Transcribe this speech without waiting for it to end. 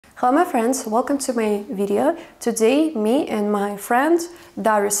Hello my friends, welcome to my video. Today me and my friend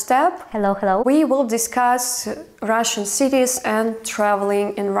Dasha, Hello. we will discuss Russian cities and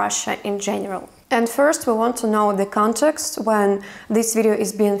traveling in Russia in general. And first we want to know the context when this video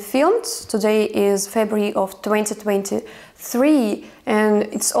is being filmed. Today is February of 2023 and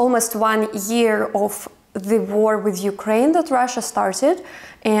it's almost 1 year of the war with Ukraine that Russia started.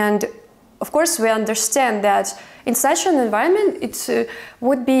 And of course we understand that in such an environment it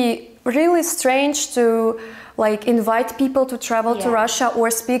would be really strange to invite people to travel to Russia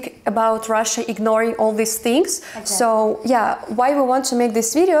or speak about Russia ignoring all these things. Exactly. So yeah, why we want to make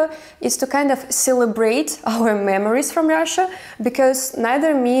this video is to kind of celebrate our memories from Russia, because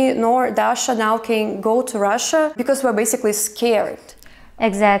neither me nor Dasha now can go to Russia because we're basically scared.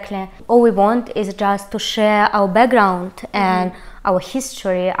 Exactly. All we want is just to share our background and our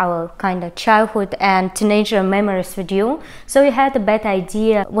history, our kind of childhood and teenager memories with you, so you had a better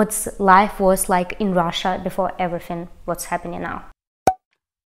idea what life was like in Russia before everything what's happening now.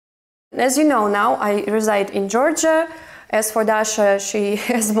 As you know, now I reside in Georgia. As for Dasha, she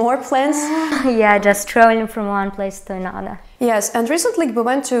has more plans. Yeah, just traveling from one place to another. Yes, and recently we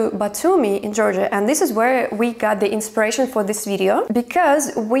went to Batumi in Georgia, and this is where we got the inspiration for this video,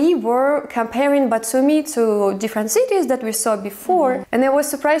 because we were comparing Batumi to different cities that we saw before, and I was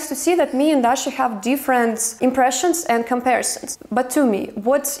surprised to see that me and Dasha have different impressions and comparisons. Batumi,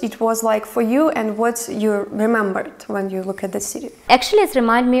 what it was like for you and what you remembered when you look at the city? Actually, it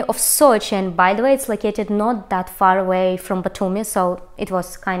reminded me of Sochi, and by the way, it's located not that far away from Batumi, so it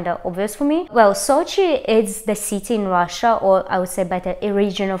was kind of obvious for me. Well, Sochi is the city in Russia, or I would say better, a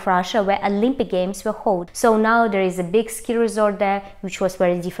region of Russia where Olympic Games were held. So now there is a big ski resort there, which was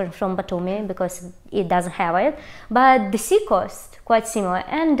very different from Batumi because it doesn't have it. But the sea coast, quite similar,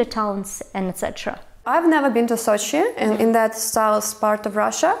 and the towns and etc. I've never been to Sochi and in that south part of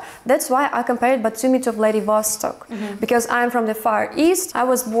Russia. That's why I compared Batumi to Vladivostok, because I'm from the far east. I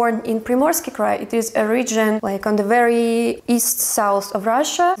was born in Primorsky Krai. It is a region on the very east-south of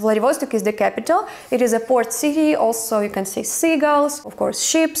Russia. Vladivostok is the capital. It is a port city. Also, you can see seagulls, of course,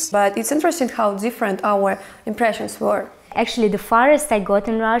 ships. But it's interesting how different our impressions were. Actually, the farthest I got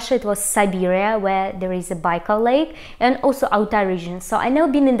in Russia, it was Siberia, where there is a Baikal lake, and also Altai region. So I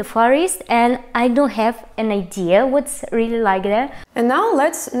never been in the Far East, and I don't have an idea what's really like there. And now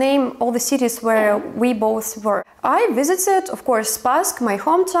let's name all the cities where we both were. I visited, of course, Spassk, my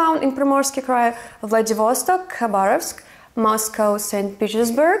hometown in Primorsky Krai, Vladivostok, Khabarovsk, Moscow, St.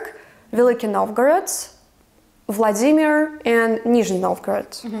 Petersburg, Veliky Novgorod, Vladimir, and Nizhny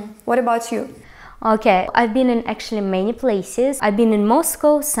Novgorod. What about you? Okay, I've been in actually many places. I've been in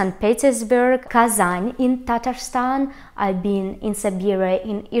Moscow, St. Petersburg, Kazan in Tatarstan. I've been in Siberia,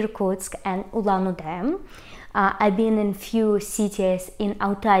 in Irkutsk and Ulan-Ude. I've been in few cities in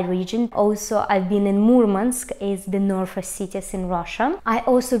Altai region. Also, I've been in Murmansk, is the northern cities in Russia. I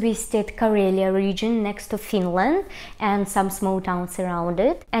also visited Karelia region next to Finland and some small towns around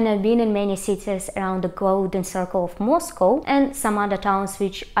it. And I've been in many cities around the Golden Circle of Moscow and some other towns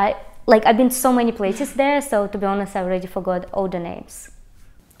which I've been so many places there, so to be honest, I already forgot all the names.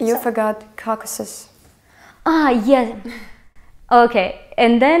 You forgot Caucasus. Yeah. Okay,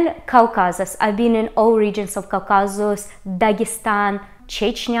 and then Caucasus. I've been in all regions of Caucasus, Dagestan,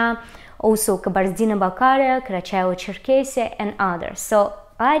 Chechnya, also Kabardino-Balkaria, Karacháyevo-Cherkessia and others. So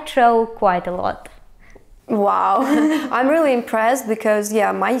I travel quite a lot. Wow, I'm really impressed because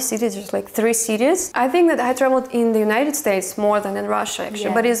my cities is 3 cities. I think that I traveled in the United States more than in Russia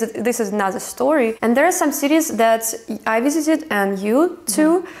actually, but this is another story. And there are some cities that I visited and you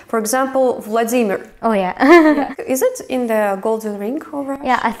too. For example, Vladimir. Oh yeah. Is it in the Golden Ring of Russia?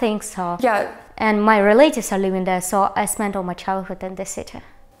 Yeah, I think so. Yeah. And my relatives are living there, so I spent all my childhood in the city.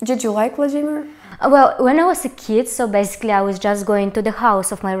 Did you like Vladimir? Well, when I was a kid, so basically I was just going to the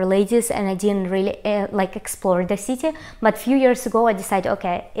house of my relatives and I didn't really explore the city. But a few years ago I decided,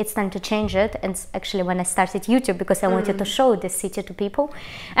 okay, it's time to change it. And actually when I started YouTube, because I wanted to show the city to people.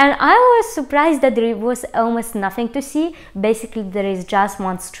 And I was surprised that there was almost nothing to see. Basically there is just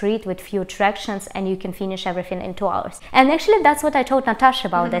one street with few attractions and you can finish everything in 2 hours. And actually that's what I told Natasha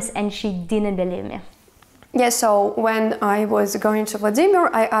about this, and she didn't believe me. Yeah, so when I was going to Vladimir,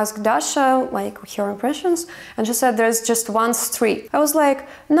 I asked Dasha, her impressions, and she said there's just one street. I was like,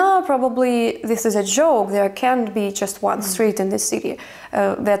 no, probably this is a joke. There can't be just one street in this city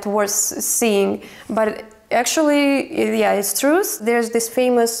that worth seeing. But actually, it's true. There's this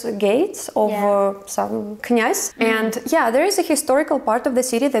famous gate of some knyaz. And there is a historical part of the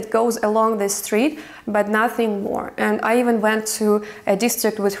city that goes along this street, but nothing more. And I even went to a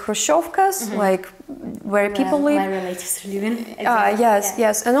district with Khrushchevkas, where people live. My relatives live in. Yes,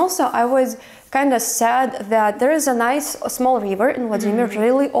 yes. And also I was kind of sad that there is a nice small river in Vladimir,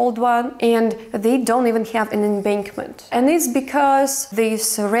 really old one, and they don't even have an embankment. And it's because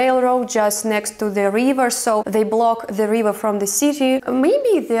this railroad just next to the river, so they block the river from the city.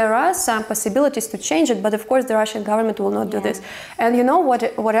 Maybe there are some possibilities to change it, but of course the Russian government will not do this. And you know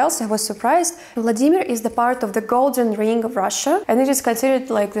what else I was surprised? Vladimir is the part of the Golden Ring of Russia, and it is considered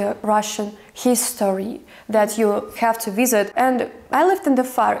like the Russian history that you have to visit. And I lived in the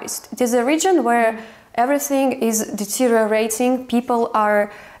Far East. It is a region where everything is deteriorating. People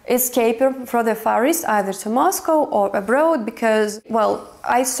are escaping from the Far East either to Moscow or abroad because, well,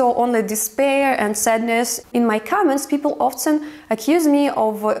 I saw only despair and sadness. In my comments, people often accuse me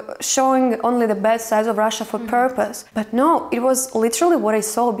of showing only the bad sides of Russia for purpose. But no, it was literally what I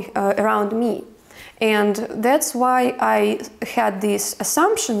saw around me. And that's why I had this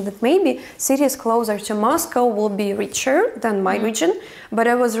assumption that maybe cities closer to Moscow will be richer than my region. But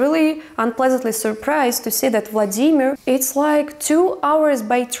I was really unpleasantly surprised to see that Vladimir, it's like 2 hours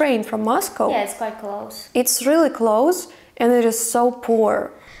by train from Moscow. Yeah, it's quite close. It's really close, and it is so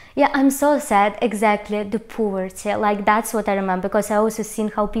poor. Yeah, I'm so sad, exactly, the poverty, like that's what I remember, because I also seen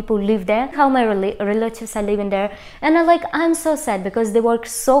how people live there, how my relatives are living there, and I'm so sad because they work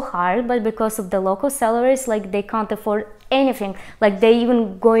so hard, but because of the local salaries, like they can't afford anything, like they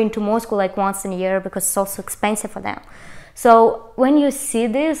even go into Moscow like once in a year because it's also expensive for them. So when you see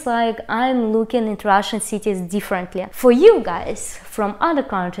this, like I'm looking at Russian cities differently. For you guys from other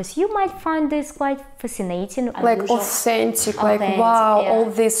countries, you might find this quite fascinating. Like authentic, like wow, all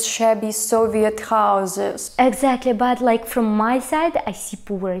these shabby Soviet houses. Exactly, but like from my side, I see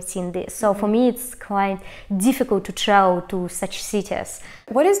poverty in this. So for me, it's quite difficult to travel to such cities.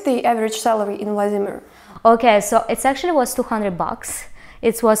 What is the average salary in Vladimir? Okay, so it actually was $200.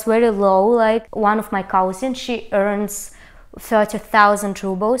 It was very low. Like one of my cousins, she earns 30,000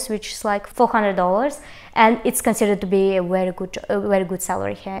 rubles, which is like $400, and it's considered to be a very good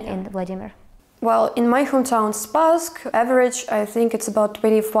salary here in Vladimir. Well, in my hometown Spassk, average, I think it's about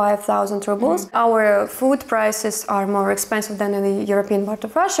 25,000 rubles. Our food prices are more expensive than in the European part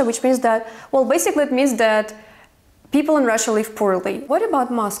of Russia, which means that, well, basically it means that people in Russia live poorly. What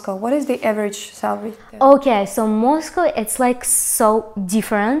about Moscow? What is the average salary there? Okay, so Moscow, it's like so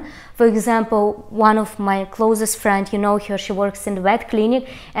different. For example, one of my closest friends, you know her, she works in the vet clinic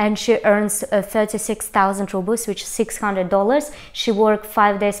and she earns 36,000 rubles, which is $600. She works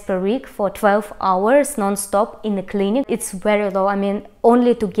 5 days per week for 12 hours non-stop in the clinic. It's very low. I mean,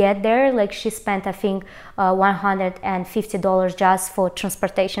 only to get there, like she spent, I think, $150 just for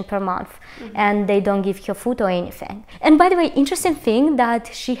transportation per month. And they don't give her food or anything. And by the way, interesting thing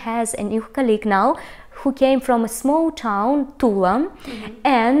that she has a new colleague now who came from a small town, Tula,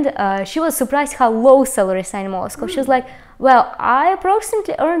 and she was surprised how low salaries are in Moscow. She was like, well, I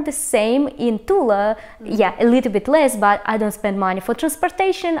approximately earn the same in Tula, yeah, a little bit less, but I don't spend money for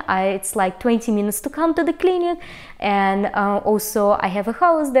transportation. It's like 20 minutes to come to the clinic, and also I have a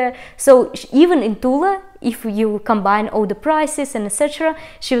house there. So even in Tula, if you combine all the prices and etc.,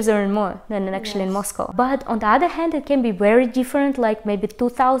 she was earning more than actually in Moscow. But on the other hand, it can be very different, like maybe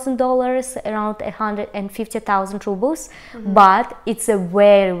 $2,000, around 150,000 rubles, but it's a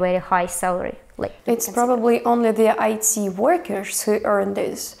very, very high salary. Like, it's probably only the IT workers who earn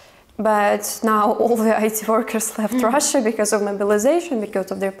this. But now all the IT workers left Russia because of mobilization,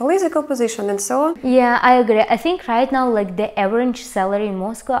 because of their political position and so on. Yeah, I agree. I think right now, like the average salary in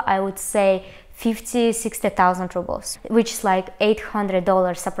Moscow, I would say 50,000-60,000 rubles, which is like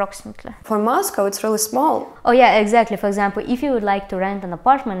 $800 approximately. For Moscow, it's really small. Oh yeah, exactly. For example, if you would like to rent an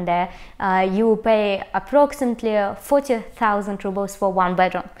apartment there, you will pay approximately 40,000 rubles for 1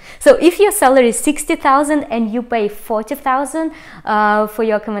 bedroom. So if your salary is 60,000 and you pay 40,000 for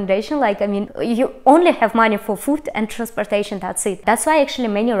your accommodation, like, I mean, you only have money for food and transportation, that's it. That's why actually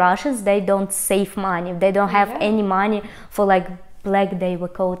many Russians, they don't save money. They don't have any money for like Black Day, we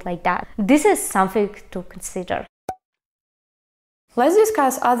call it like that. This is something to consider. Let's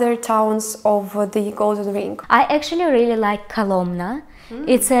discuss other towns of the Golden Ring. I actually really like Kolomna.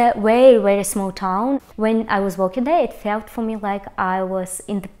 It's a very, very small town. When I was walking there, it felt for me like I was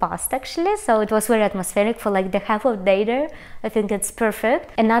in the past actually. So it was very atmospheric for like the half of the day there. I think it's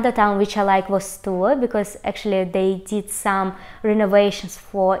perfect. Another town which I like was Tula, because actually they did some renovations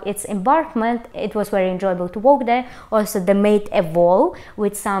for its embankment. It was very enjoyable to walk there. Also they made a wall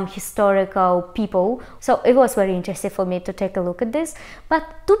with some historical people. So it was very interesting for me to take a look at this. But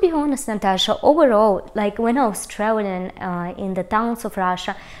to be honest, Natasha, overall, like when I was traveling in the towns of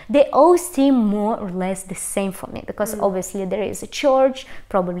Russia, they all seem more or less the same for me, because obviously there is a church,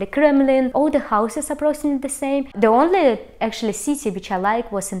 probably Kremlin, all the houses are approximately the same. The only actually city which I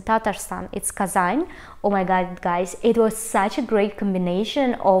like was in Tatarstan, it's Kazan. Oh my god, guys, it was such a great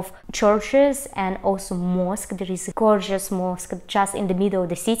combination of churches and also mosque. There is a gorgeous mosque just in the middle of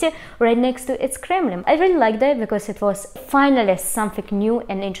the city, right next to its Kremlin. I really liked that because it was finally something new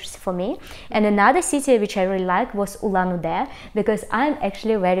and interesting for me. And another city which I really liked was Ulan-Ude, because I'm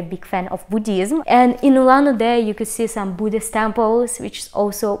actually a very big fan of Buddhism. And in Ulan-Ude you could see some Buddhist temples, which is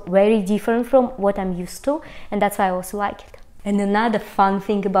also very different from what I'm used to, and that's why I also like it. And another fun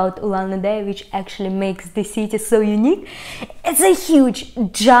thing about Ulan-Ude, which actually makes the city so unique, it's a huge,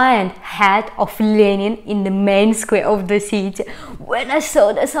 giant head of Lenin in the main square of the city. When I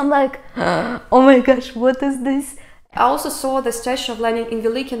saw this, I'm like, oh my gosh, what is this? I also saw the statue of Lenin in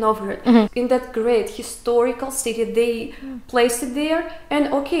Veliki Novgorod, in that great historical city. They placed it there,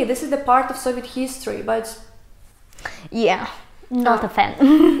 and okay, this is the part of Soviet history, but... Yeah, not a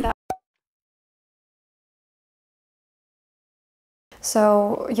fan.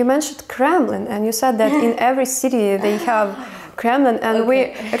 So you mentioned Kremlin, and you said that in every city they have Kremlin, and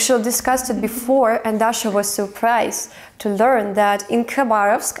we actually discussed it before, and Dasha was surprised to learn that in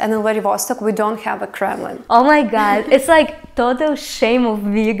Khabarovsk and in Vladivostok we don't have a Kremlin. Oh my god, it's like total shame of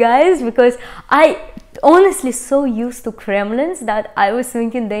me, guys, because I honestly so used to Kremlins that I was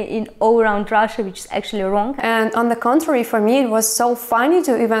thinking they in all around Russia, which is actually wrong. And on the contrary, for me it was so funny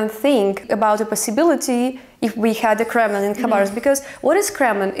to even think about the possibility if we had a Kremlin in Khabarovsk, because what is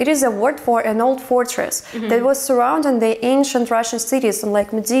Kremlin? It is a word for an old fortress that was surrounding the ancient Russian cities in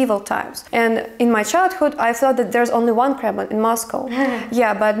like medieval times. And in my childhood I thought that there's only one Kremlin in Moscow.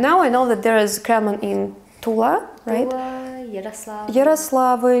 Yeah, but now I know that there is Kremlin in Tula, right?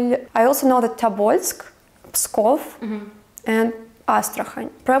 Yaroslavl. I also know that Tobolsk, Pskov, and Astrakhan.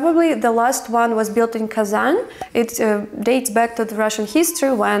 Probably the last one was built in Kazan. It dates back to the Russian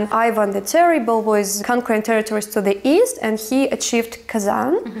history when Ivan the Terrible was conquering territories to the east and he achieved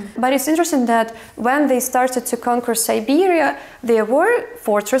Kazan. But it's interesting that when they started to conquer Siberia, there were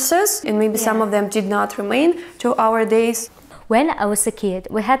fortresses, and maybe some of them did not remain to our days. When I was a kid,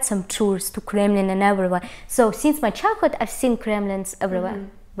 we had some tours to Kremlin and everywhere. So since my childhood, I've seen Kremlins everywhere.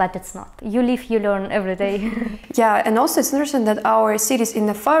 But it's not. You live, you learn every day. Yeah, and also it's interesting that our cities in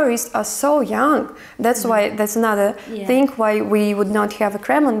the Far East are so young. That's why, that's another thing why we would not have a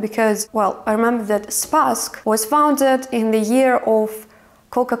Kremlin, because, well, I remember that Spassk was founded in the year of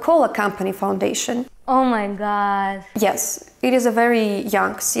Coca-Cola Company foundation. Oh my god. Yes, it is a very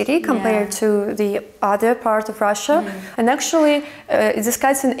young city compared to the other part of Russia. And actually,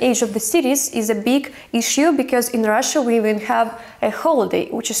 discussing the age of the cities is a big issue, because in Russia we even have a holiday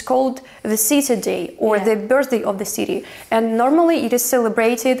which is called the City Day, or the birthday of the city. And normally it is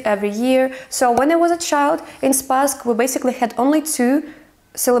celebrated every year. So when I was a child in Spassk, we basically had only two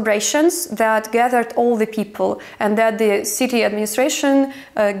celebrations that gathered all the people and that the city administration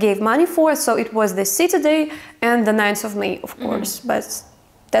gave money for. So it was the City Day and the 9th of May, of course, but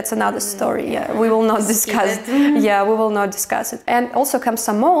that's another story. Yeah, we will not discuss it. Yeah, we will not discuss it. And also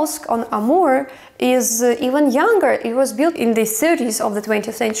Komsomolsk on Amur is even younger. It was built in the 30s of the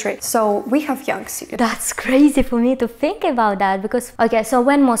 20th century. So we have young cities. That's crazy for me to think about that, because, okay, so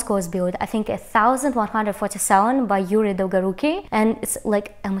when Moscow was built, I think 1147 by Yuri Dolgoruki, and it's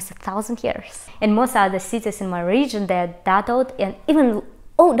like almost 1,000 years. And most other cities in my region, they're that old and even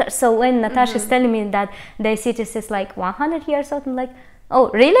older. So when Natasha is telling me that their cities is like 100 years old, I'm like, oh,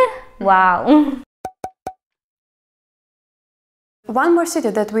 really? Wow. One more city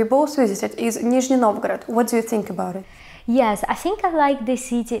that we both visited is Nizhny Novgorod. What do you think about it? Yes, I think I like this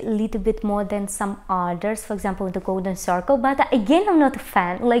city a little bit more than some others, for example, the Golden Circle, but again, I'm not a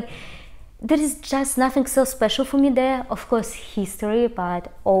fan. Like, there is just nothing so special for me there. Of course, history,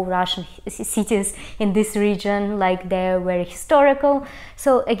 but all Russian cities in this region, like, they're very historical.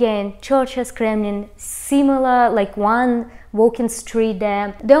 So again, churches, Kremlin, similar, like one walking street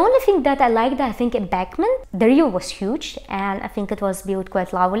there. The only thing that I liked, I think, embankment. The river was huge and I think it was built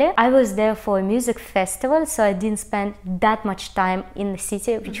quite lovely. I was there for a music festival, so I didn't spend that much time in the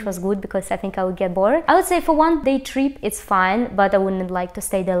city, which was good because I think I would get bored. I would say for one day trip it's fine, but I wouldn't like to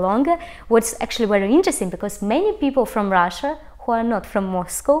stay there longer. What's actually very interesting, because many people from Russia who are not from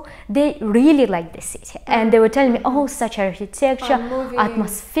Moscow, they really like the city, and they were telling me, oh, such architecture,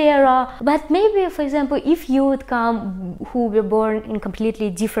 atmosphere. But maybe, for example, if you would come who were born in completely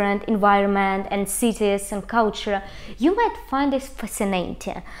different environment and cities and culture, you might find this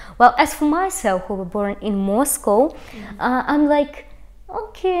fascinating. Well, as for myself, who were born in Moscow, I'm like,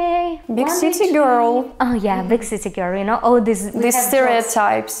 okay, big city girl. Oh yeah, big city girl. You know, all these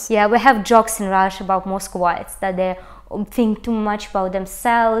Stereotypes. Yeah, we have jokes in Russia about Muscovites that they think too much about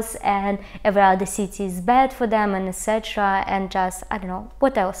themselves and every other city is bad for them and etc. And just, I don't know,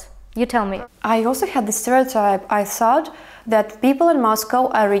 what else? You tell me. I also had the stereotype. I thought that people in Moscow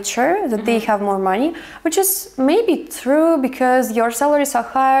are richer, that they have more money, which is maybe true because your salaries are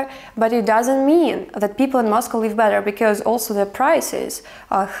higher, but it doesn't mean that people in Moscow live better because also the prices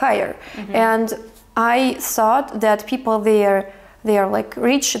are higher. And I thought that people there, they are like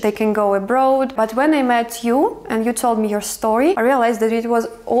rich, they can go abroad. But when I met you and you told me your story, I realized that it was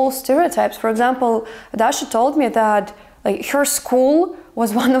all stereotypes. For example, Dasha told me that like her school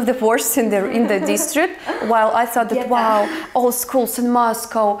was one of the worst in the district, while I thought that wow, all schools in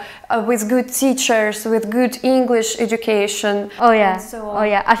Moscow with good teachers, with good English education. Oh yeah, oh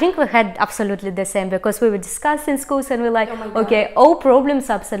yeah. I think we had absolutely the same because we were discussing schools and we're like, okay, all problems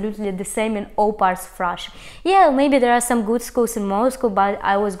are absolutely the same in all parts of Russia. Yeah, maybe there are some good schools in Moscow, but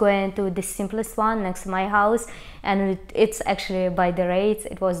I was going to the simplest one next to my house, and it's actually by the rates,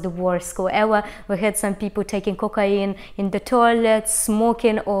 it was the worst school ever. We had some people taking cocaine in the toilet,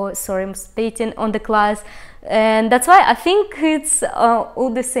 smoking or spitting on the class, and that's why I think it's all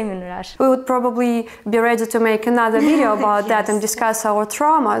the same in Russia. We would probably be ready to make another video about that and discuss our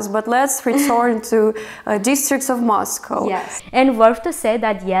traumas, but let's return to districts of Moscow. Yes, and worth to say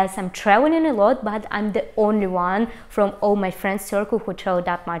that yes, I'm traveling a lot, but I'm the only one from all my friends circle who travel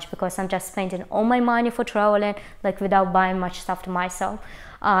that much because I'm just spending all my money for traveling, like without buying much stuff to myself.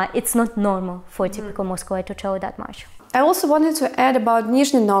 It's not normal for a typical Moscowite to travel that much. I also wanted to add about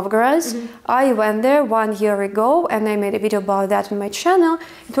Nizhny Novgorod. I went there 1 year ago and I made a video about that on my channel.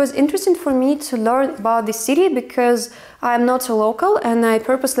 It was interesting for me to learn about the city because I'm not a local and I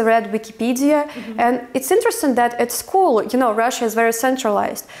purposely read Wikipedia. And it's interesting that at school, you know, Russia is very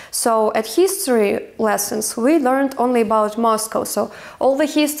centralized. So at history lessons, we learned only about Moscow. So all the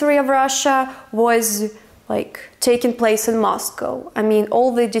history of Russia was like taking place in Moscow. I mean,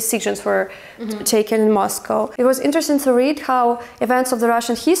 all the decisions were taken in Moscow. It was interesting to read how events of the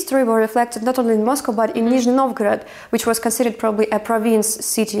Russian history were reflected not only in Moscow, but in Nizhny Novgorod, which was considered probably a province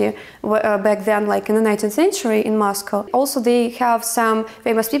city back then, like in the 19th century in Moscow. Also, they have some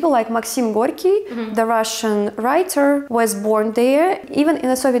famous people like Maxim Gorky, the Russian writer, was born there. Even in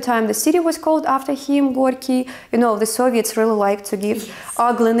the Soviet time, the city was called after him, Gorky. You know, the Soviets really like to give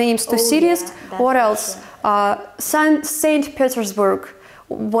ugly names to cities. What else? St. Petersburg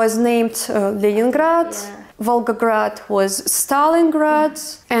was named Leningrad, Volgograd was Stalingrad,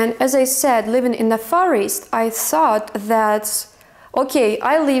 and as I said, living in the Far East, I thought that, okay,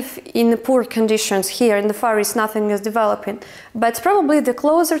 I live in poor conditions here in the Far East, nothing is developing, but probably the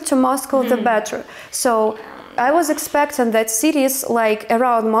closer to Moscow, the better. So I was expecting that cities like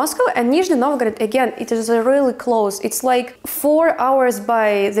around Moscow and Nizhny Novgorod, again, it is really close. It's like 4 hours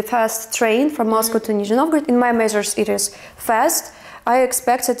by the fast train from Moscow to Nizhny Novgorod. In my measures, it is fast. I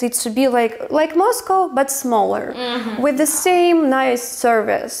expected it to be like Moscow, but smaller, with the same nice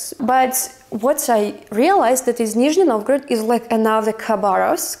service. But what I realized that is Nizhny Novgorod is like another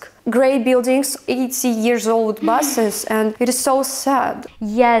Khabarovsk. Grey buildings, 80 years old buses, and it is so sad.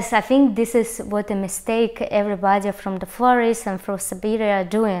 Yes, I think this is what a mistake everybody from the forest and from Siberia are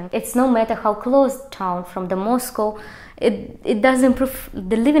doing. It's no matter how close town from the Moscow, it doesn't improve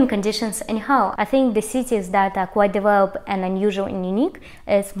the living conditions anyhow. I think the cities that are quite developed and unusual and unique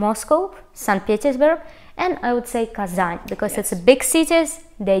is Moscow, St. Petersburg, and I would say Kazan, because it's a big cities,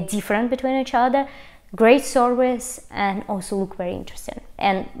 they're different between each other, great service, and also look very interesting,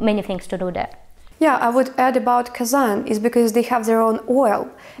 and many things to do there. Yeah, I would add about Kazan is because they have their own oil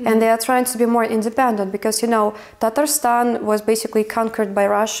and they are trying to be more independent because, you know, Tatarstan was basically conquered by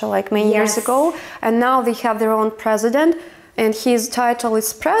Russia like many years ago, and now they have their own president and his title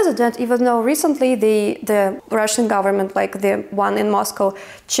is president, even though recently the Russian government, like the one in Moscow,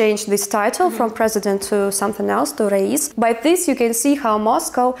 changed this title from president to something else, to Rais. By this you can see how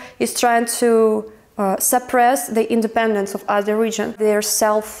Moscow is trying to suppress the independence of other regions, their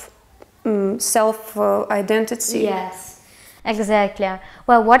self-identity. Yes, exactly.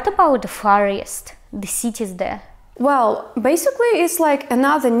 Well, what about the Far East, the cities there? Well, basically it's like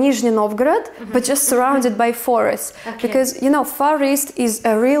another Nizhny Novgorod, but just surrounded by forests. Because, you know, Far East is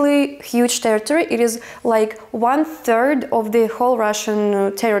a really huge territory. It is like 1/3 of the whole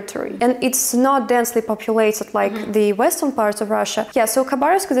Russian territory. And it's not densely populated like the western parts of Russia. Yeah, so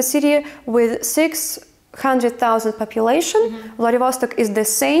Khabarovsk is a city with 6 100,000 population. Vladivostok is the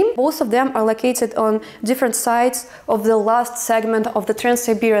same. Both of them are located on different sides of the last segment of the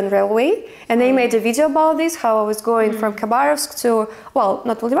Trans-Siberian Railway. And they made a video about this, how I was going from Khabarovsk to, well,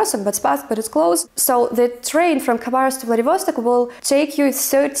 not Vladivostok, but Spassk, but it's close. So the train from Khabarovsk to Vladivostok will take you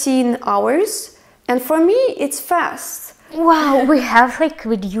 13 hours. And for me, it's fast. Wow, we have like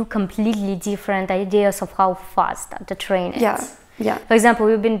with you completely different ideas of how fast the train is. Yeah. For example,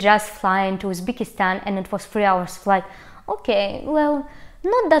 we've been just flying to Uzbekistan and it was 3 hours flight. Okay, well,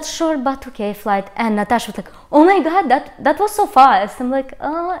 not that short, but okay flight. And Natasha was like, oh my god, that was so fast. I'm like,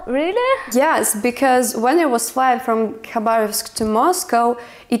 really? Yes, because when I was flying from Khabarovsk to Moscow,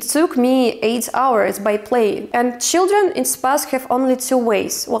 it took me 8 hours by plane. And children in Spassk have only 2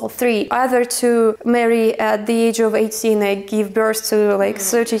 ways, well, 3. Either to marry at the age of 18 and give birth to like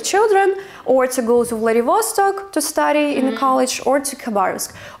 30 children, or to go to Vladivostok to study in college, or to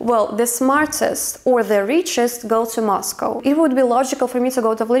Khabarovsk. Well, the smartest or the richest go to Moscow. It would be logical for me to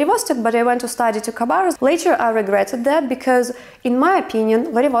go to Vladivostok, but I went to study to Khabarovsk. Later, I regretted that because, in my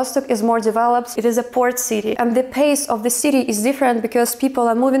opinion, Vladivostok is more developed. It is a port city, and the pace of the city is different because people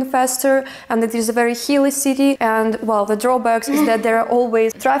are moving faster, and it is a very hilly city. And, well, the drawbacks is that there are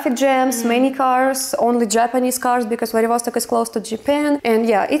always traffic jams, many cars, only Japanese cars, because Vladivostok is close to Japan. And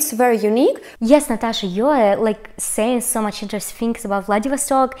yeah, it's very unique. Yes, Natasha, you're like saying so much interesting things about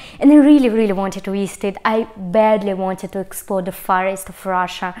Vladivostok, and I really wanted to visit it. I badly wanted to explore the Far East of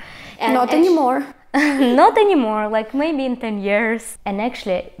Russia. And Not anymore. Not anymore, like maybe in 10 years. And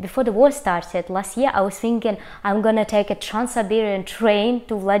actually, before the war started, last year, I was thinking I'm gonna take a Trans-Siberian train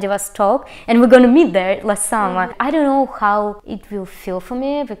to Vladivostok and we're gonna meet there last summer. I don't know how it will feel for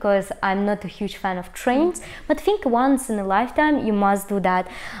me because I'm not a huge fan of trains, but I think once in a lifetime you must do that.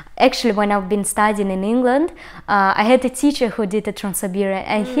 Actually, when I've been studying in England, I had a teacher who did a Trans-Siberian,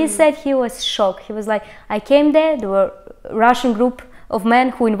 and he said he was shocked. He was like, I came there were a Russian group of men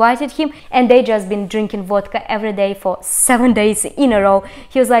who invited him, and they just been drinking vodka every day for 7 days in a row.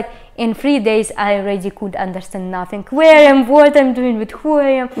 He was like, in 3 days I already could understand nothing, where I am, what I'm doing, with who I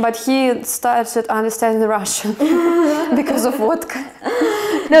am. But he started understanding Russian because of vodka.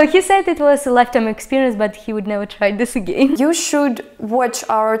 No, he said it was a lifetime experience, but he would never try this again. You should watch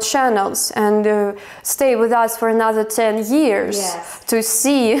our channels and stay with us for another 10 years to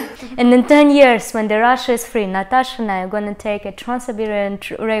see. And in 10 years, when the Russia is free, Natasha and I are gonna take a Trans-Siberian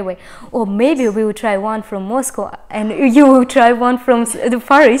railway, or maybe we will try one from Moscow and you will try one from the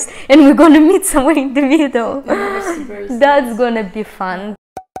Far East, and we're gonna meet somewhere in the middle. That's gonna be fun.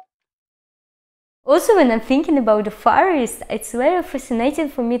 Also, when I'm thinking about the Far East, it's very fascinating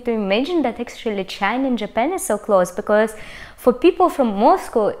for me to imagine that actually China and Japan is so close, because for people from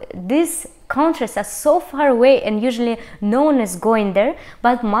Moscow, these countries are so far away and usually no one is going there.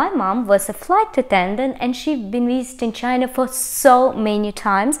 But my mom was a flight attendant and she'd been visiting China for so many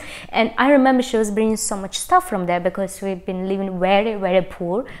times, and I remember she was bringing so much stuff from there because we've been living very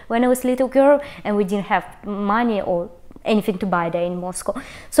poor when I was a little girl and we didn't have money or anything to buy there in Moscow.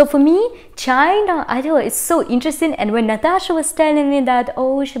 So for me, China, I don't know, it's so interesting. And when Natasha was telling me that,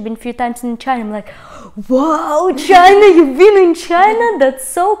 oh, she's been a few times in China, I'm like, wow, China, you've been in China? That's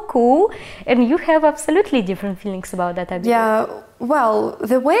so cool. And you have absolutely different feelings about that, I believe. Yeah, well,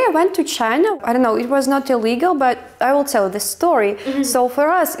 the way I went to China, I don't know, it was not illegal, but I will tell the story. So for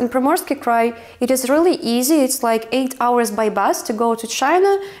us in Primorsky Krai, it is really easy. It's like 8 hours by bus to go to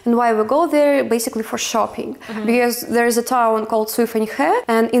China, and why we go there? Basically for shopping, because there is a town called Suifenhe,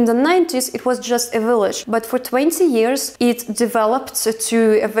 and in the 90s it was just a village, but for 20 years it developed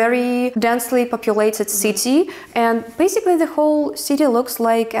to a very densely populated city, and basically the whole city looks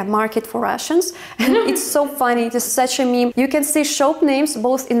like a market for Russians. And it's so funny, it is such a meme. You can see shop names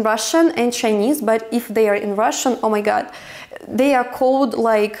both in Russian and Chinese, but if they are in Russian, oh my god, they are called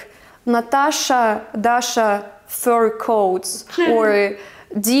like Natasha, Dasha fur coats, or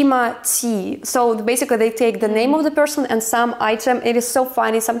Dima tea. So basically they take the name of the person and some item. It is so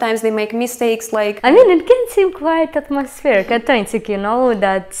funny. Sometimes they make mistakes like... I mean, it can seem quite atmospheric, authentic, you know,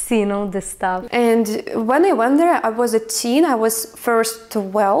 that seeing all this stuff. And when I went there, I was a teen. I was first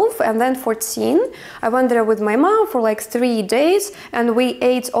 12 and then 14. I went there with my mom for like 3 days and we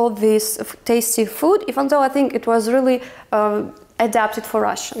ate all this tasty food, even though I think it was really adapted for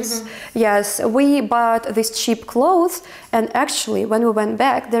Russians. Yes, we bought these cheap clothes, and actually when we went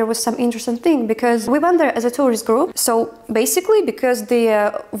back there was some interesting thing, because we went there as a tourist group. So basically, because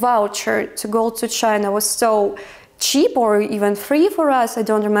the voucher to go to China was so cheap or even free for us, I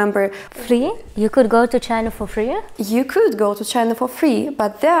don't remember. Free? You could go to China for free? You could go to China for free,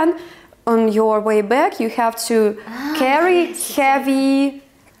 but then on your way back you have to carry heavy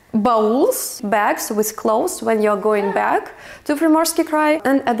bowls, bags with clothes when you're going back to Primorsky Krai.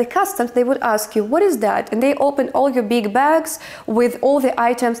 And at the customs, they would ask you, what is that? And they open all your big bags with all the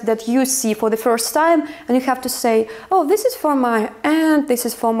items that you see for the first time. And you have to say, oh, this is for my aunt, this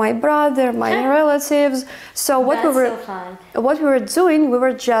is for my brother, my relatives. So what we were doing, we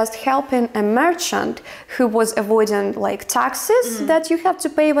were just helping a merchant who was avoiding like taxes that you have to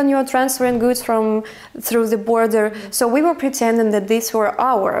pay when you're transferring goods through the border. So we were pretending that these were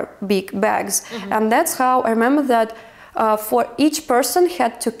our big bags. And that's how I remember that for each person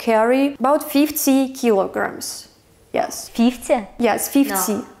had to carry about 50 kilograms. Yes. 50? Yes,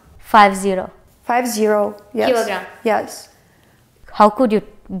 50. No. 50. 50, yes. Kilogram. Yes. How could you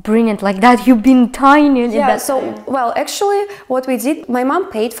bring it like that? You've been tiny. Yeah, so, well, actually, what we did, my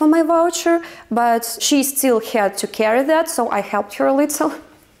mom paid for my voucher, but she still had to carry that, so I helped her a little.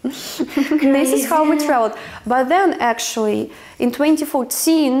 This is how we traveled. But then, actually, in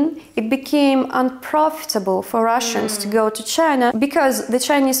 2014, it became unprofitable for Russians to go to China because the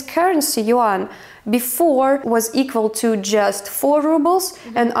Chinese currency, yuan, before was equal to just 4 rubles,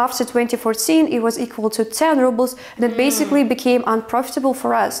 and after 2014 it was equal to 10 rubles, and it basically became unprofitable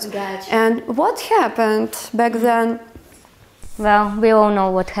for us. Gotcha. And what happened back then? Well, we all know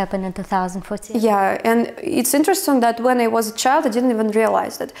what happened in 2014. Yeah, and it's interesting that when I was a child, I didn't even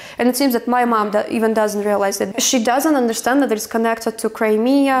realize that. And it seems that my mom even doesn't realize that. She doesn't understand that it's connected to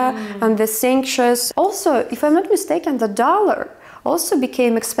Crimea and the sanctions. Also, if I'm not mistaken, the dollar also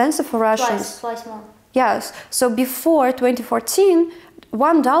became expensive for Russians. Twice more. Yes. So before 2014,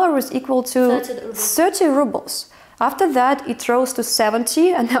 $1 was equal to 30 rubles. After that, it rose to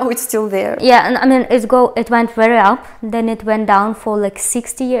 70, and now it's still there. Yeah, and I mean, it went very up. Then it went down for like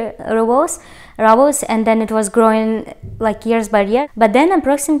 60 rubles, and then it was growing like years by year. But then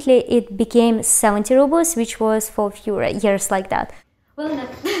approximately it became 70 rubles, which was for a few years like that. Well, no.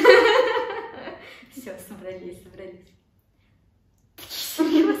 Все, собрались.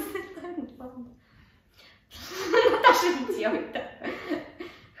 Natasha, не делай так.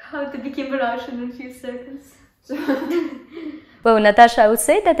 How to become Russian in a few seconds. Well, Natasha, I would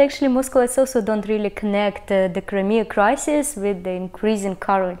say that actually Moscovites also don't really connect the Crimea crisis with the increasing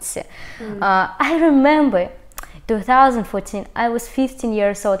currency. I remember 2014, I was 15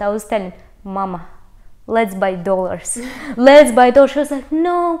 years old. I was telling Mama, let's buy dollars. Let's buy dollars. She was like,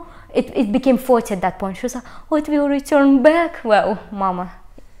 no. It became 40 at that point. She was like, oh, it will return back. Well, Mama,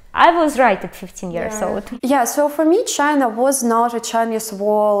 I was right at 15 years old. Yeah, so for me, China was not a Chinese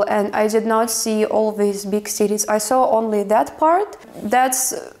wall, and I did not see all these big cities. I saw only that part. That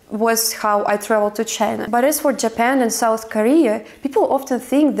was how I traveled to China. But as for Japan and South Korea, people often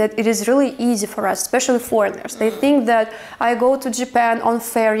think that it is really easy for us, especially foreigners. They think that I go to Japan on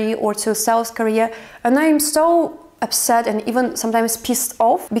ferry or to South Korea, and I am so upset and even sometimes pissed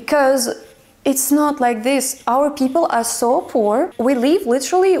off because it's not like this. Our people are so poor. We live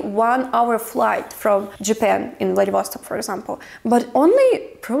literally 1 hour flight from Japan in Vladivostok, for example. But only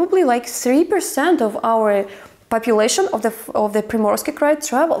probably like 3% of our population of the Primorsky Krai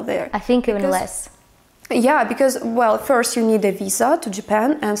travel there. I think even less. Yeah, because, well, first you need a visa to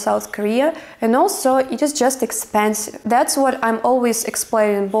Japan and South Korea, and also it is just expensive. That's what I'm always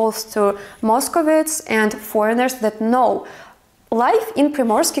explaining both to Moscovites and foreigners that know. Life in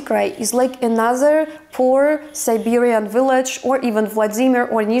Primorsky Krai is like another poor Siberian village, or even Vladimir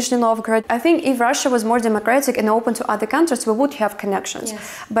or Nizhny Novgorod. I think if Russia was more democratic and open to other countries, we would have connections.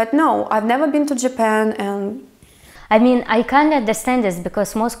 Yes. But no, I've never been to Japan, and I mean, I can't understand this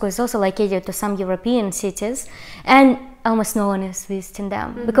because Moscow is also located to some European cities, and almost no one is visiting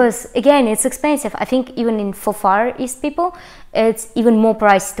them. Because again, it's expensive. I think even for Far East people, it's even more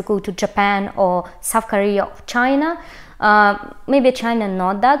pricey to go to Japan or South Korea or China. Maybe China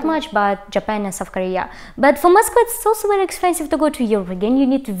not that much, but Japan and South Korea. But for Moscow, it's also very expensive to go to Europe. Again, you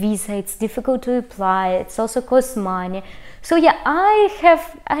need a visa. It's difficult to apply. It's also costs money. So yeah, I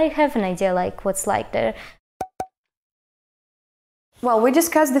have an idea like what's like there. Well, we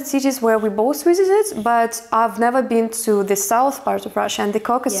discussed the cities where we both visited, but I've never been to the south part of Russia and the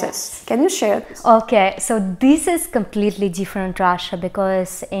Caucasus. Yes. Can you share this? Okay, so this is completely different Russia,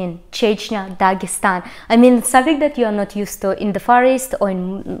 because in Chechnya, Dagestan, I mean, something that you are not used to in the Far East or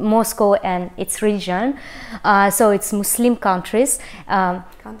in Moscow and its region. So it's Muslim countries.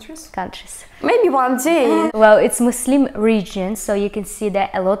 Countries? Countries. Maybe one day. Well, it's Muslim region, so you can see there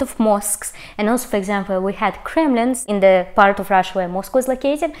a lot of mosques, and also, for example, we had Kremlins in the part of Russia where Moscow is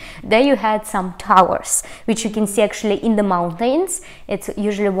located. There you had some towers, which you can see actually in the mountains. It's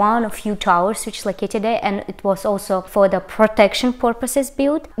usually one or few towers which is located there, and it was also for the protection purposes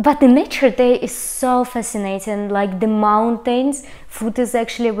built. But the nature there is so fascinating, like the mountains, food is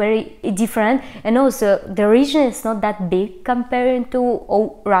actually very different, and also the region is not that big compared to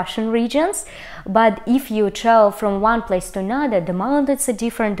all Russian regions. But if you travel from one place to another, the mountains are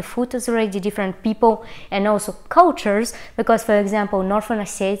different, the food is already different, people and also cultures, because for example Northern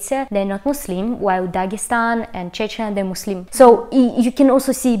Ossetia, they're not Muslim, while Dagestan and Chechnya, they're Muslim. So you can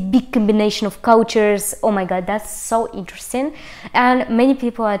also see big combination of cultures. Oh my god, that's so interesting. And many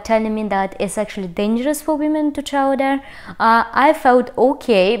people are telling me that it's actually dangerous for women to travel there. I felt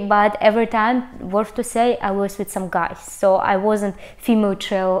okay, but every time, worth to say, I was with some guys, so I wasn't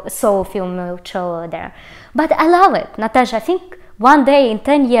solo female traveler there. But I love it, Natasha. I think one day in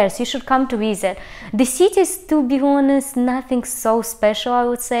 10 years you should come to visit. The cities, to be honest, nothing so special, I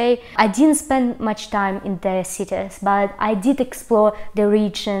would say. I didn't spend much time in the cities, but I did explore the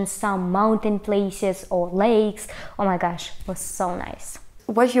regions, some mountain places or lakes. Oh my gosh, it was so nice.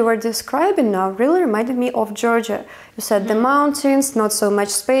 What you were describing now really reminded me of Georgia. You said the mountains, not so much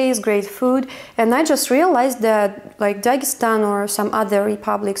space, great food, and I just realized that like Dagestan or some other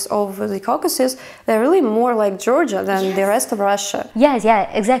republics of the Caucasus, they're really more like Georgia than the rest of Russia. Yes, yeah,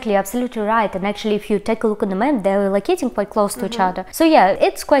 exactly, absolutely right. And actually, if you take a look on the map, they're locating quite close to each other. So yeah,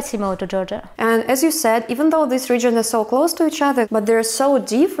 it's quite similar to Georgia. And as you said, even though this region is so close to each other, but they're so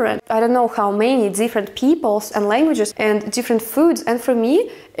different. I don't know how many different peoples and languages and different foods. And for me,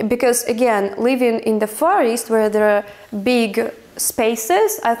 because again, living in the Far East where there are big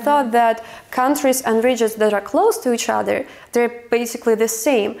spaces, I thought that countries and regions that are close to each other, they're basically the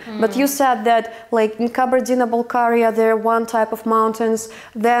same. But you said that like in Kabardino-Balkaria there are one type of mountains,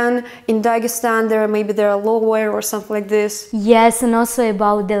 then in Dagestan there are lower or something like this. Yes, and also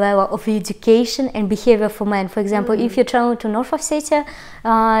about the level of education and behavior for men. For example, if you travel to North Ossetia,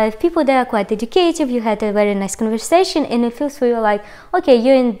 people there are quite educative, you had a very nice conversation, and it feels for you like, okay,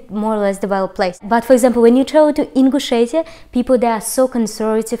 you're in more or less developed place. But for example, when you travel to Ingushetia, people there are so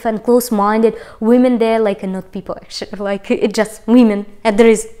conservative and close-minded. Women there like are not people actually, like it's just women, and there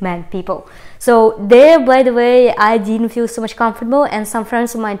is men people. So there, by the way, I didn't feel so much comfortable, and some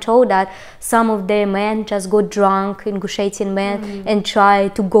friends of mine told that some of their men just got drunk, Ingushetian men, and try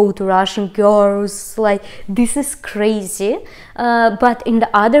to go to Russian girls. Like, this is crazy. But in the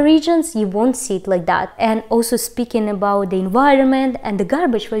other regions, you won't see it like that. And also speaking about the environment and the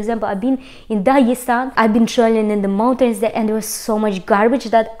garbage, for example, I've been in Dagestan, I've been traveling in the mountains there, and there was so much garbage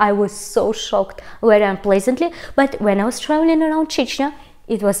that I was so shocked very unpleasantly. But when I was traveling around Chechnya,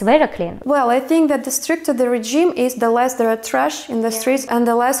 it was very clean. Well, I think that the stricter the regime is, the less there are trash in the streets and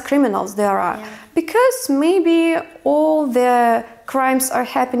the less criminals there are. Because maybe all the crimes are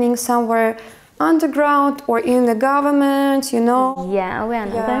happening somewhere underground or in the government, you know. Yeah, we are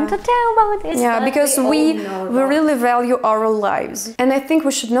not going to tell about it. Yeah, because we really value our lives. And I think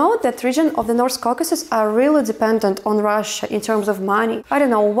we should know that region of the North Caucasus are really dependent on Russia in terms of money. I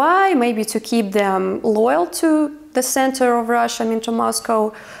don't know why, maybe to keep them loyal to the center of Russia, I mean to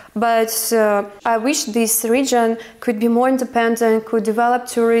Moscow, but I wish this region could be more independent, could develop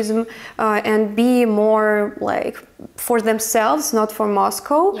tourism and be more like for themselves, not for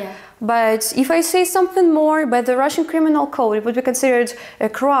Moscow. But if I say something more, by the Russian criminal code, it would be considered a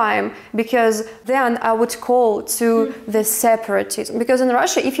crime, because then I would call to the separatism. Because in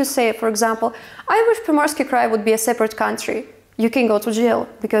Russia, if you say, for example, I wish Primorsky Krai would be a separate country, you can go to jail,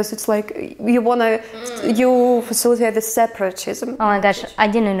 because it's like you facilitate the separatism. Oh my gosh, I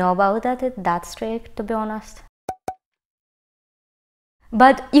didn't know about that. It's that strict, to be honest.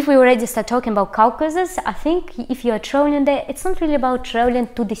 But if we already start talking about Caucasus, I think if you are traveling there, it's not really about traveling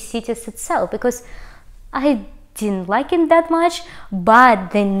to the cities itself, because I didn't like it that much,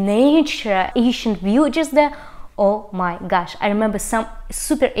 but the nature, ancient villages there, oh my gosh. I remember some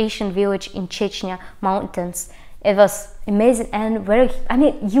super ancient village in Chechnya mountains. It was amazing and very, I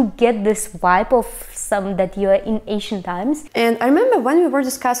mean, you get this vibe of some that you are in ancient times. And I remember when we were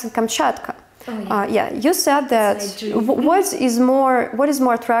discussing Kamchatka, you said that what is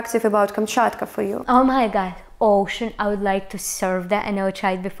more attractive about Kamchatka for you? Oh my god, ocean. I would like to surf there. I never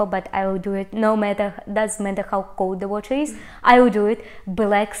tried before, but I will do it. No matter, doesn't matter how cold the water is, I will do it.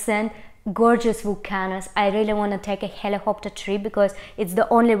 Black sand, gorgeous volcanoes. I really want to take a helicopter trip because it's the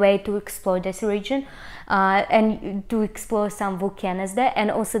only way to explore this region and to explore some volcanoes there.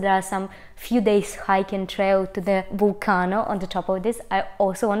 And also there are some few days hiking trail to the volcano on the top of this. I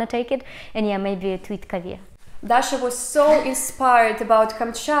also want to take it, and yeah, maybe a tweet career. Dasha was so inspired about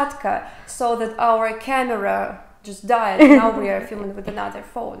Kamchatka, so that our camera just died. Now we are filming with another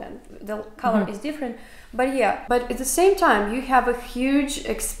phone and the color is different. But yeah, but at the same time, you have a huge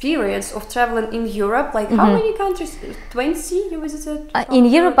experience of traveling in Europe. Like how many countries? 20 you visited? In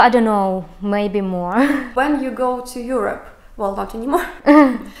Europe, I don't know, maybe more. When you go to Europe, well, not anymore.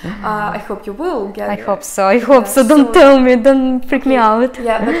 I hope you will get. I hope so. I hope so. Don't tell me. Don't freak me out.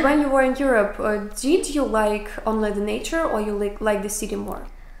 Yeah, but when you were in Europe, did you like only the nature, or you like the city more?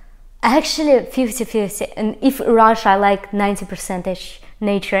 Actually, 50-50. And if Russia, I like 90%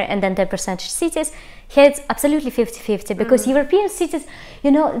 nature and then 10% cities, here it's absolutely 50-50, because European cities,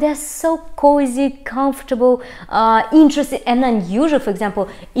 you know, they're so cozy, comfortable, interesting and unusual. For example,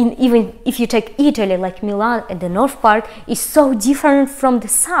 even if you take Italy, like Milan and the north part is so different from the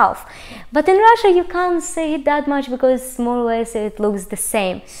south. But in Russia you can't say it that much, because more or less it looks the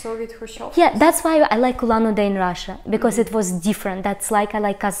same. Soviet Khrushchev. Yeah, that's why I like Ulan-Ude in Russia, because it was different. That's like I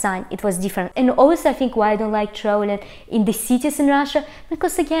like Kazan, it was different. And also I think why I don't like traveling in the cities in Russia,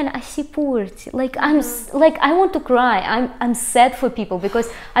 because again I see poverty. Like I want to cry. I'm sad for people, because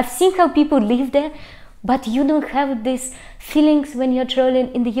I've seen how people live there, but you don't have these feelings when you're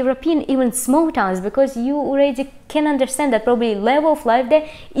traveling in the European, even small towns, because you already can understand that probably level of life there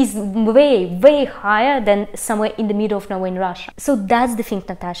is way higher than somewhere in the middle of nowhere in Russia. So that's the thing,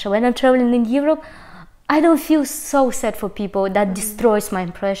 Natasha. When I'm traveling in Europe, I don't feel so sad for people. That destroys my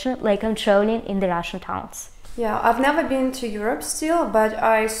impression, like I'm traveling in the Russian towns. Yeah, I've never been to Europe still, but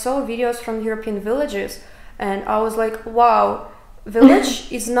I saw videos from European villages and I was like, wow, village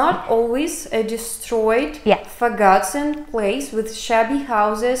is not always a destroyed, forgotten place with shabby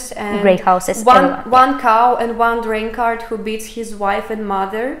houses and grey houses, one cow and one drain cart who beats his wife and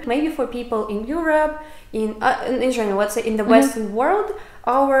mother. Maybe for people in Europe, in general, let's say in the Western world,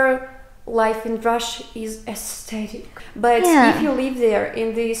 our life in Russia is aesthetic. But if you live there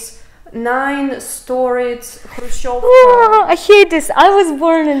in this 9-storied Khrushchev. Oh, I hate this. I was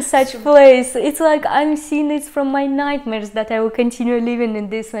born in such place. It's like I'm seeing it from my nightmares that I will continue living in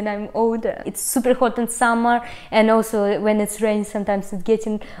this when I'm older. It's super hot in summer, and also when it's raining sometimes it's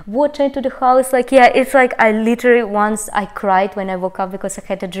getting water into the house. Like it's like I literally once I cried when I woke up because I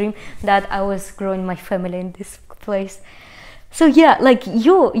had a dream that I was growing my family in this place. So yeah, like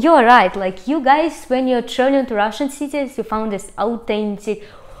you're right. Like you guys, when you're traveling to Russian cities, you found this authentic,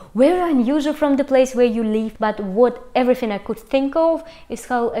 very unusual from the place where you live. But what everything I could think of is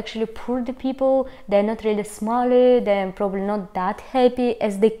how actually poor the people, they're not really smiley, they're probably not that happy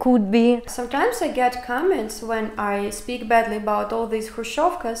as they could be. Sometimes I get comments when I speak badly about all these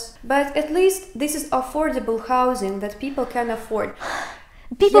Khrushchevkas, but at least this is affordable housing that people can afford.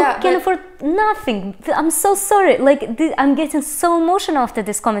 People can afford nothing. I'm so sorry. Like I'm getting so emotional after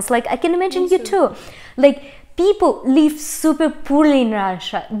these comments. Like I can imagine you too. Like people live super poorly in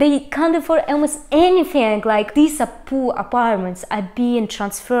Russia. They can't afford almost anything. Like these are poor apartments are being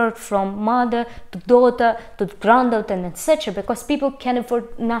transferred from mother to daughter to granddaughter and etc. because people can't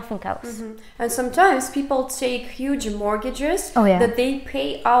afford nothing else. And sometimes people take huge mortgages that they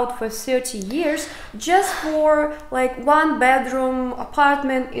pay out for 30 years just for like 1-bedroom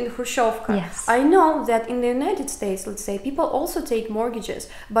apartment in Khrushchevka. Yes. I know that in the United States, let's say, people also take mortgages,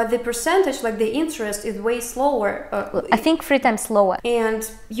 but the percentage, like the interest, is way slower. I think 3 times lower. And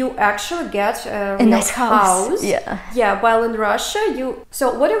you actually get a nice house. Yeah, while in Russia,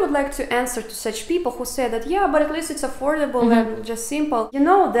 So what I would like to answer to such people who say that, but at least it's affordable and just simple. You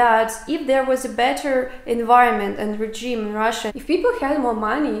know that if there was a better environment and regime in Russia, if people had more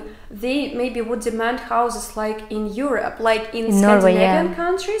money, they maybe would demand houses like in Europe, like in Scandinavian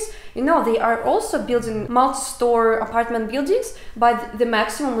countries. You know, they are also building multi-store apartment buildings, but the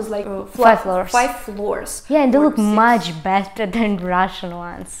maximum is like 5 floors. 5 floors. Yeah, and they look much better than Russian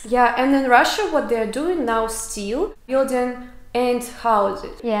ones. Yeah, and in Russia, what they're doing now still, building and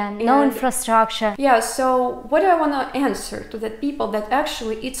houses. Yeah, no infrastructure. Yeah, so what I want to answer to the people that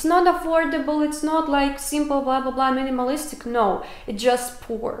actually it's not affordable, it's not like simple blah blah blah minimalistic. No, it's just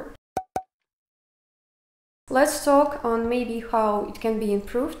poor. Let's talk on maybe how it can be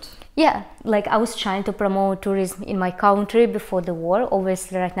improved. Yeah, like I was trying to promote tourism in my country before the war.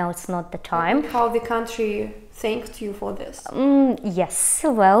 Obviously right now it's not the time. How the country thanked you for this? Yes,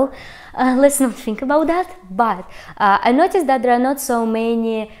 well, let's not think about that, but I noticed that there are not so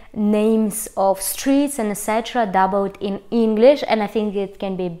many names of streets and etc. doubled in English, and I think it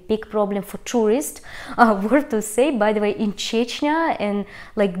can be a big problem for tourists. Word to say, by the way, in Chechnya and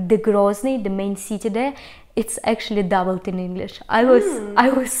like the Grozny, the main city there, it's actually doubled in English. I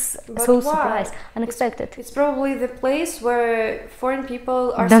was so surprised, unexpected. It's probably the place where foreign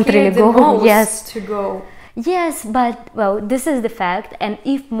people are Don't scared really go. the most Yes. to go. Yes, but well, this is the fact, and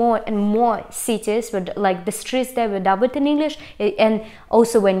if more and more cities would, like the streets there were doubled in English, and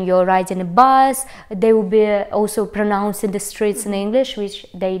also when you're riding a bus, they will be also pronouncing the streets in English, which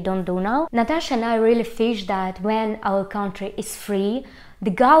they don't do now. Natasha and I really fish that when our country is free,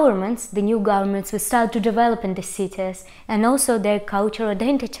 the governments, the new governments, will start to develop in the cities and also their cultural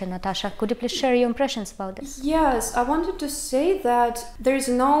identity. Natasha, could you please share your impressions about this? Yes, I wanted to say that there is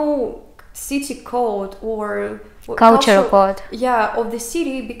no city code or Cultural code. Yeah, of the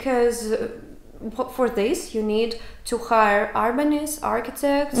city, because for this you need to hire urbanists,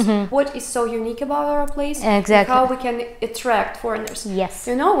 architects. What is so unique about our place? Exactly. How we can attract foreigners. Yes.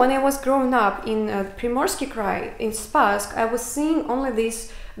 You know, when I was growing up in Primorsky Krai, in Spassk, I was seeing only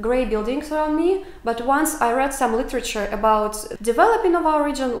these grey buildings around me, but once I read some literature about developing of our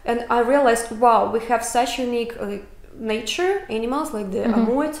region, and I realized, wow, we have such unique nature, animals like the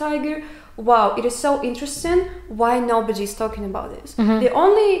Amur tiger. Wow, it is so interesting. Why nobody is talking about this? The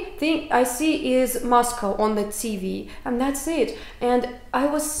only thing I see is Moscow on the TV, and that's it. And I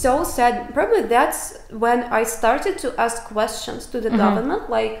was so sad. Probably that's when I started to ask questions to the government,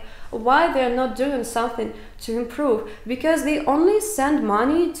 like why they're not doing something to improve, because they only send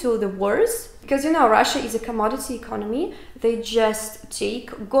money to the wars. Because you know, Russia is a commodity economy. They just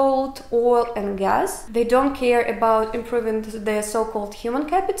take gold, oil and gas. They don't care about improving their so-called human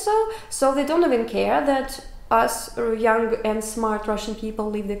capital, so they don't even care that us young and smart Russian people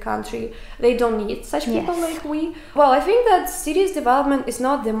leave the country. They don't need such people like we. Well, I think that cities development is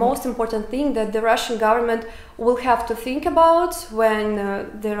not the most important thing that the Russian government will have to think about when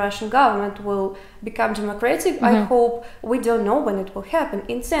the Russian government will become democratic. I hope, we don't know when it will happen,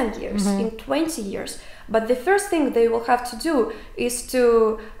 in 10 years, in 20 years. But the first thing they will have to do is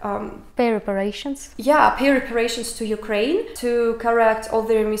to pay reparations. Yeah, pay reparations to Ukraine, to correct all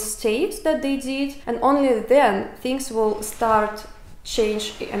their mistakes that they did, and only then things will start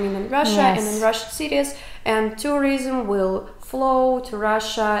change. I mean, in Russia and in Russian cities, and tourism will flow to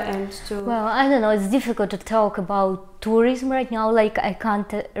Russia and to. Well, I don't know. It's difficult to talk about tourism right now. Like I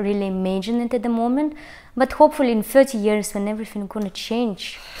can't really imagine it at the moment. But hopefully in 30 years when everything gonna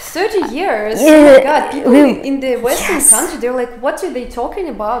change. 30 years? Oh my god, people in the Western country, they're like, what are they talking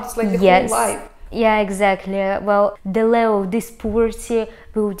about? It's like the whole life. Yeah, exactly. Well, the level of this poverty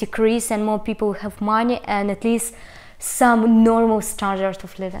will decrease and more people will have money and at least some normal standard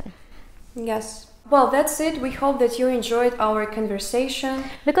of living. Yes. Well, that's it. We hope that you enjoyed our conversation.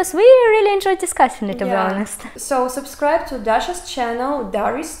 Because we really enjoyed discussing it, to be honest. So subscribe to Dasha's channel,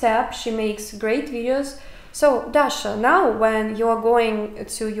 Dari Step. She makes great videos. So, Dasha, now when you are going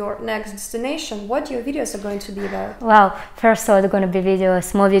to your next destination, what your videos are going to be about? Well, first of all, there are going to be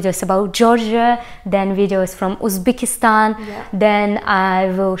videos, more videos about Georgia, then videos from Uzbekistan, then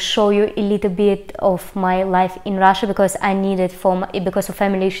I will show you a little bit of my life in Russia because I need it because of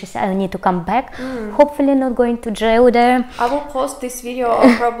family issues, I need to come back. Hopefully not going to jail there. I will post this video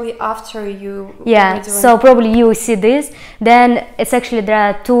probably after you. Yeah, so probably you will see this. Then it's actually, there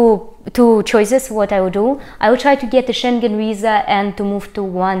are two choices what I will do. I will try to get a Schengen visa and to move to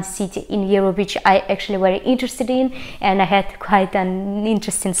one city in Europe, which I actually very interested in, and I had quite an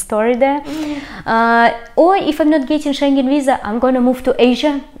interesting story there. Or if I'm not getting Schengen visa, I'm gonna move to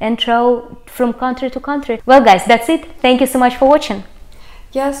Asia and travel from country to country. Well guys, that's it. Thank you so much for watching.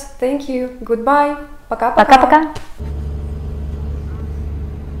 Yes, thank you. Goodbye. Пока-пока. Пока-пока.